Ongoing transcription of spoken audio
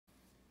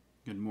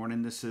Good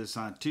morning. This is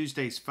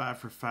Tuesday's 5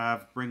 for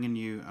 5, bringing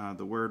you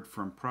the word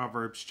from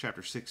Proverbs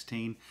chapter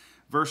 16.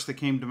 Verse that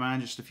came to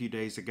mind just a few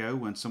days ago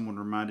when someone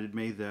reminded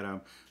me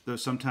that though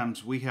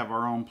sometimes we have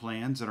our own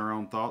plans and our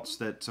own thoughts,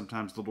 that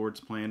sometimes the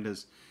Lord's plan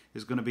is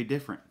going to be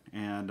different,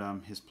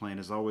 and His plan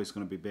is always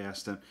going to be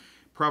best. And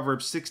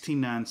Proverbs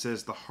 16:9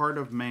 says, "The heart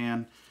of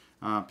man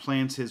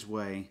plans his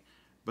way,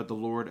 but the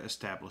Lord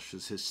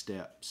establishes his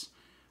steps."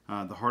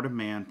 The heart of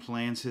man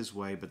plans his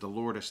way, but the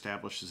Lord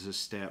establishes his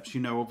steps.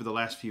 You know, over the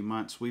last few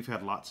months, we've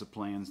had lots of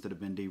plans that have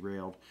been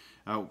derailed.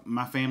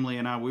 My family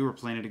and I, we were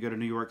planning to go to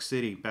New York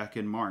City back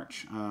in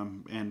March.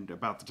 And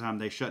about the time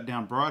they shut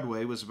down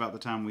Broadway was about the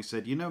time we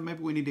said,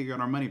 maybe we need to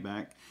get our money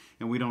back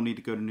and we don't need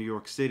to go to New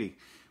York City.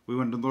 We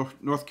went to the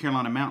North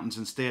Carolina mountains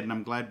instead, and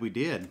I'm glad we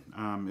did.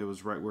 It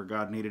was right where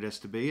God needed us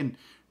to be and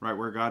right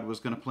where God was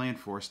going to plan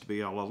for us to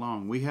be all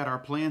along. We had our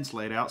plans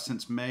laid out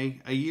since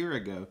May a year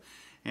ago.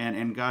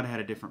 And God had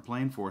a different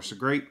plan for us. A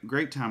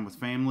great time with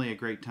family, a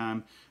great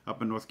time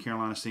up in North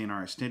Carolina seeing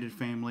our extended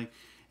family.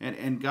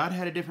 And God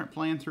had a different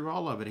plan through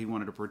all of it. He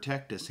wanted to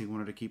protect us. He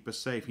wanted to keep us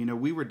safe.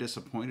 We were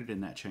disappointed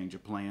in that change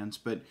of plans,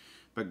 but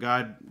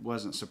God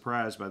wasn't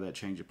surprised by that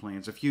change of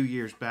plans. A few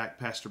years back,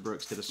 Pastor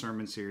Brooks did a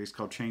sermon series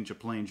called Change of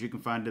Plans. You can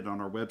find it on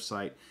our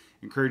website.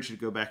 Encourage you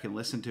to go back and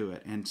listen to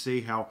it and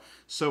see how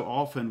so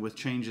often with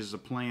changes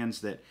of plans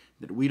that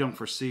we don't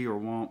foresee or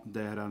want,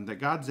 that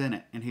God's in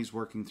it and He's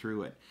working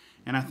through it.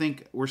 And I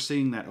think we're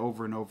seeing that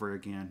over and over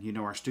again.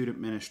 Our student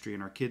ministry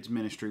and our kids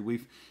ministry,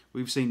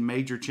 we've seen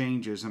major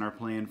changes in our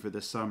plan for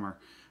this summer.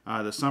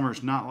 The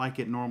summer's not like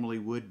it normally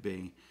would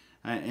be.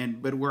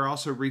 But we're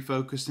also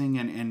refocusing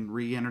and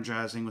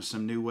re-energizing with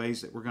some new ways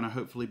that we're going to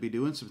hopefully be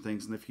doing some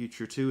things in the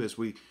future too, as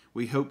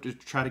we hope to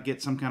try to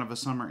get some kind of a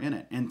summer in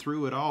it. And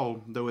through it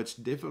all, though it's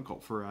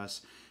difficult for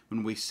us,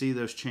 when we see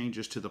those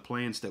changes to the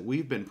plans that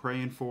we've been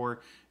praying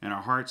for and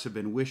our hearts have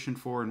been wishing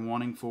for and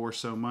wanting for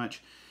so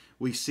much,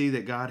 we see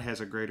that God has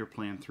a greater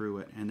plan through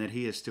it and that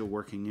He is still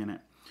working in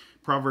it.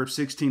 Proverbs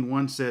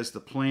 16:1 says,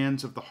 "The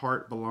plans of the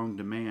heart belong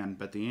to man,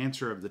 but the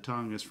answer of the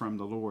tongue is from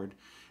the Lord."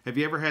 Have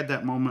you ever had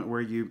that moment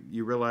where you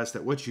realize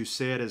that what you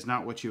said is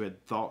not what you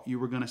had thought you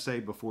were going to say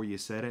before you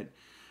said it?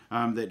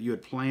 That you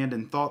had planned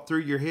and thought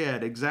through your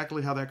head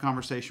exactly how that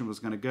conversation was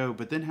going to go,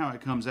 but then how it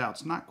comes out,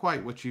 it's not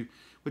quite what you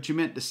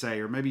meant to say,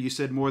 or maybe you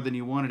said more than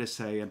you wanted to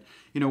say. And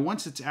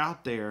once it's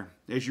out there,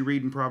 as you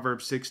read in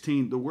Proverbs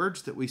 16, the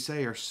words that we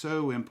say are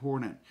so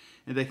important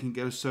and they can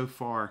go so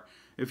far.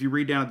 If you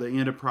read down at the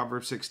end of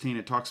Proverbs 16,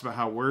 it talks about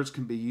how words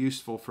can be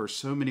useful for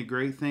so many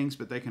great things,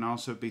 but they can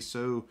also be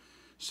so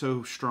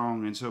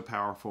strong and so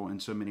powerful in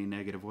so many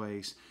negative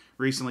ways.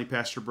 Recently,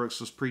 Pastor Brooks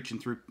was preaching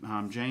through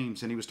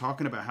James, and he was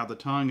talking about how the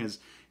tongue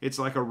it's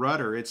like a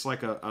rudder. It's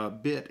like a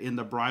bit in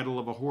the bridle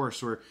of a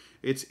horse, where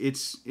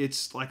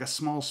it's like a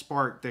small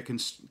spark that can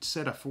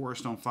set a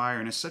forest on fire.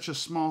 And it's such a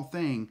small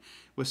thing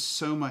with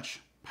so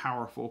much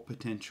powerful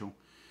potential.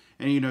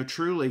 And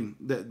truly,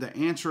 the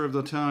answer of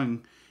the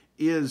tongue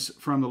is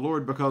from the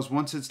Lord, because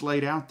once it's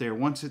laid out there,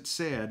 once it's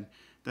said,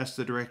 that's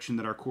the direction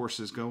that our course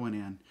is going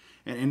in.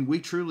 And we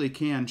truly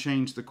can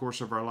change the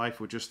course of our life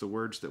with just the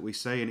words that we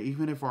say. And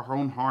even if our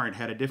own heart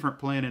had a different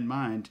plan in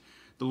mind,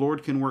 the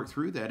Lord can work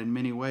through that in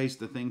many ways,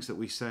 the things that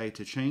we say,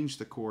 to change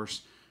the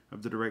course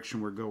of the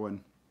direction we're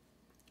going.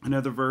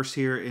 Another verse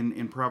here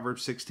in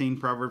Proverbs 16,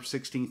 Proverbs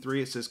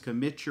 16:3, it says,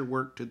 "Commit your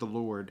work to the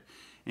Lord,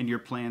 and your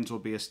plans will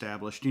be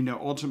established."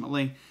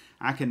 Ultimately,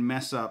 I can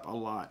mess up a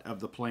lot of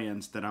the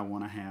plans that I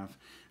want to have.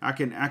 I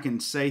can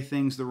say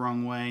things the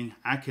wrong way.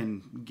 I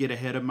can get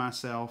ahead of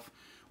myself.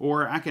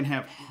 Or I can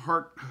have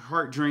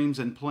heart dreams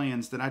and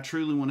plans that I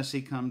truly want to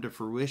see come to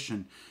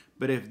fruition.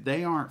 But if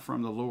they aren't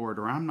from the Lord,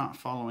 or I'm not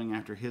following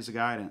after His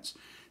guidance,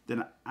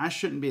 then I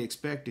shouldn't be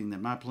expecting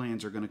that my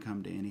plans are going to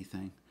come to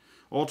anything.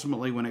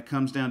 Ultimately, when it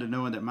comes down to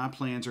knowing that my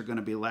plans are going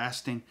to be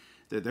lasting,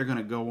 that they're going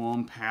to go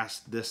on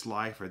past this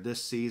life or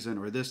this season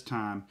or this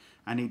time,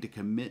 I need to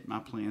commit my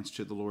plans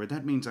to the Lord.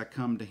 That means I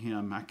come to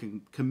Him. I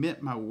can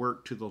commit my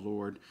work to the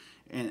Lord.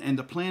 And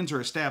the plans are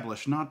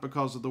established not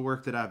because of the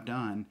work that I've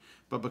done,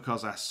 but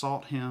because I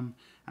sought Him,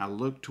 I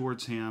looked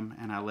towards Him,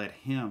 and I let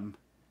Him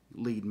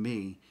lead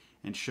me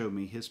and show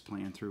me His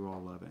plan through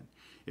all of it.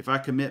 If I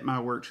commit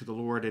my work to the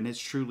Lord and it's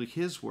truly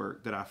His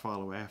work that I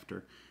follow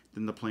after,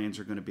 then the plans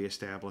are going to be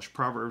established.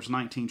 Proverbs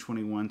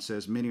 19:21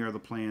 says, "Many are the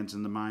plans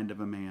in the mind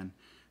of a man,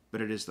 but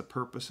it is the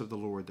purpose of the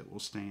Lord that will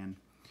stand."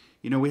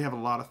 We have a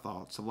lot of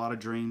thoughts, a lot of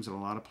dreams, and a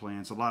lot of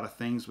plans, a lot of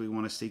things we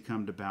want to see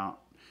come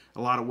about,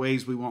 a lot of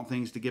ways we want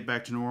things to get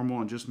back to normal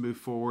and just move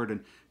forward,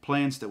 and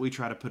plans that we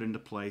try to put into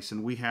place.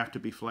 And we have to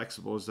be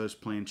flexible as those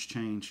plans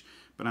change.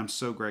 But I'm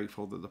so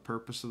grateful that the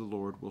purpose of the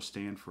Lord will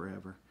stand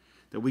forever,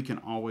 that we can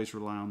always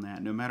rely on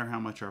that, no matter how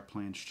much our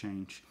plans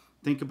change.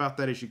 Think about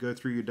that as you go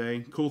through your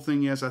day. Cool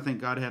thing is, I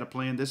think God had a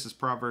plan. This is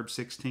Proverbs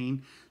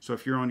 16. So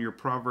if you're on your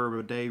Proverb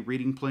a Day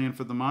reading plan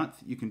for the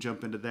month, you can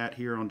jump into that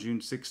here on June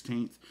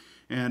 16th.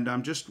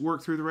 And just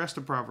work through the rest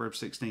of Proverbs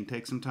 16.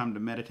 Take some time to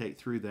meditate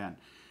through that.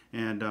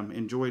 And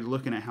enjoy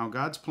looking at how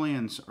God's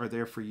plans are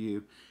there for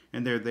you.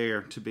 And they're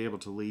there to be able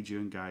to lead you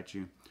and guide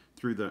you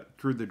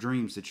through the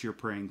dreams that you're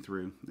praying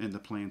through and the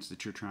plans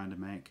that you're trying to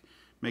make.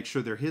 Make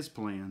sure they're His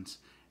plans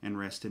and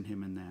rest in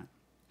Him in that.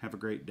 Have a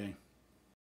great day.